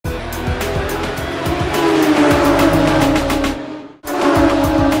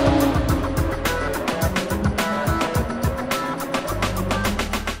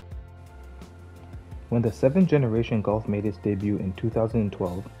When the 7th generation Golf made its debut in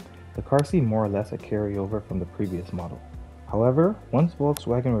 2012, the car seemed more or less a carryover from the previous model. However, once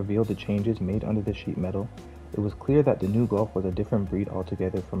Volkswagen revealed the changes made under the sheet metal, it was clear that the new Golf was a different breed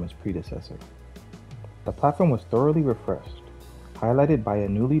altogether from its predecessor. The platform was thoroughly refreshed, highlighted by a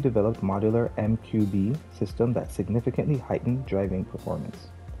newly developed modular MQB system that significantly heightened driving performance,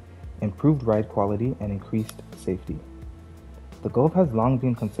 improved ride quality, and increased safety. The Golf has long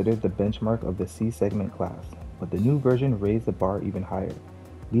been considered the benchmark of the C-segment class, but the new version raised the bar even higher,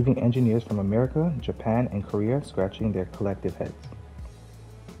 leaving engineers from America, Japan, and Korea scratching their collective heads.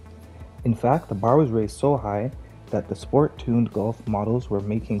 In fact, the bar was raised so high that the sport-tuned Golf models were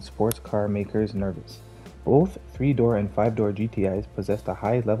making sports car makers nervous. Both 3-door and 5-door GTIs possessed a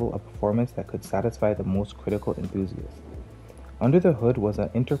high level of performance that could satisfy the most critical enthusiasts. Under the hood was an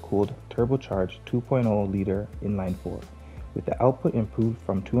intercooled, turbocharged 2.0-liter inline-4, with the output improved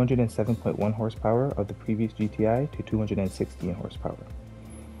from 207.1 horsepower of the previous GTI to 216 horsepower.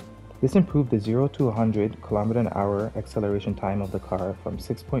 This improved the 0 to 100 km/h acceleration time of the car from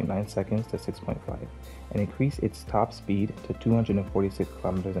 6.9 seconds to 6.5, and increased its top speed to 246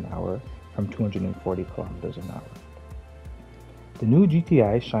 km/h from 240 km/h. The new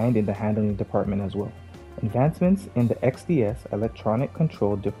GTI shined in the handling department as well. Advancements in the XDS electronic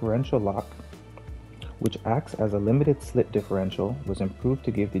control differential lock, which acts as a limited slit differential, was improved to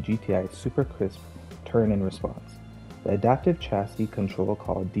give the GTI super crisp turn-in response. The adaptive chassis control,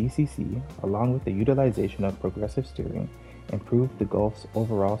 called DCC, along with the utilization of progressive steering, improved the Golf's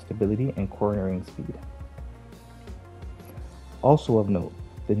overall stability and cornering speed. Also of note,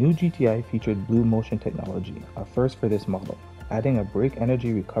 the new GTI featured Blue Motion technology, a first for this model, adding a brake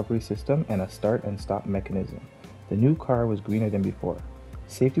energy recovery system and a start and stop mechanism. The new car was greener than before.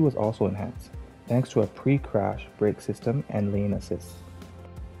 Safety was also enhanced, thanks to a pre-crash brake system and lane assist.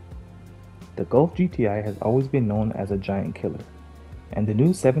 The Golf GTI has always been known as a giant killer, and the new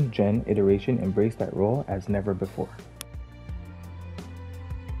 7th gen iteration embraced that role as never before.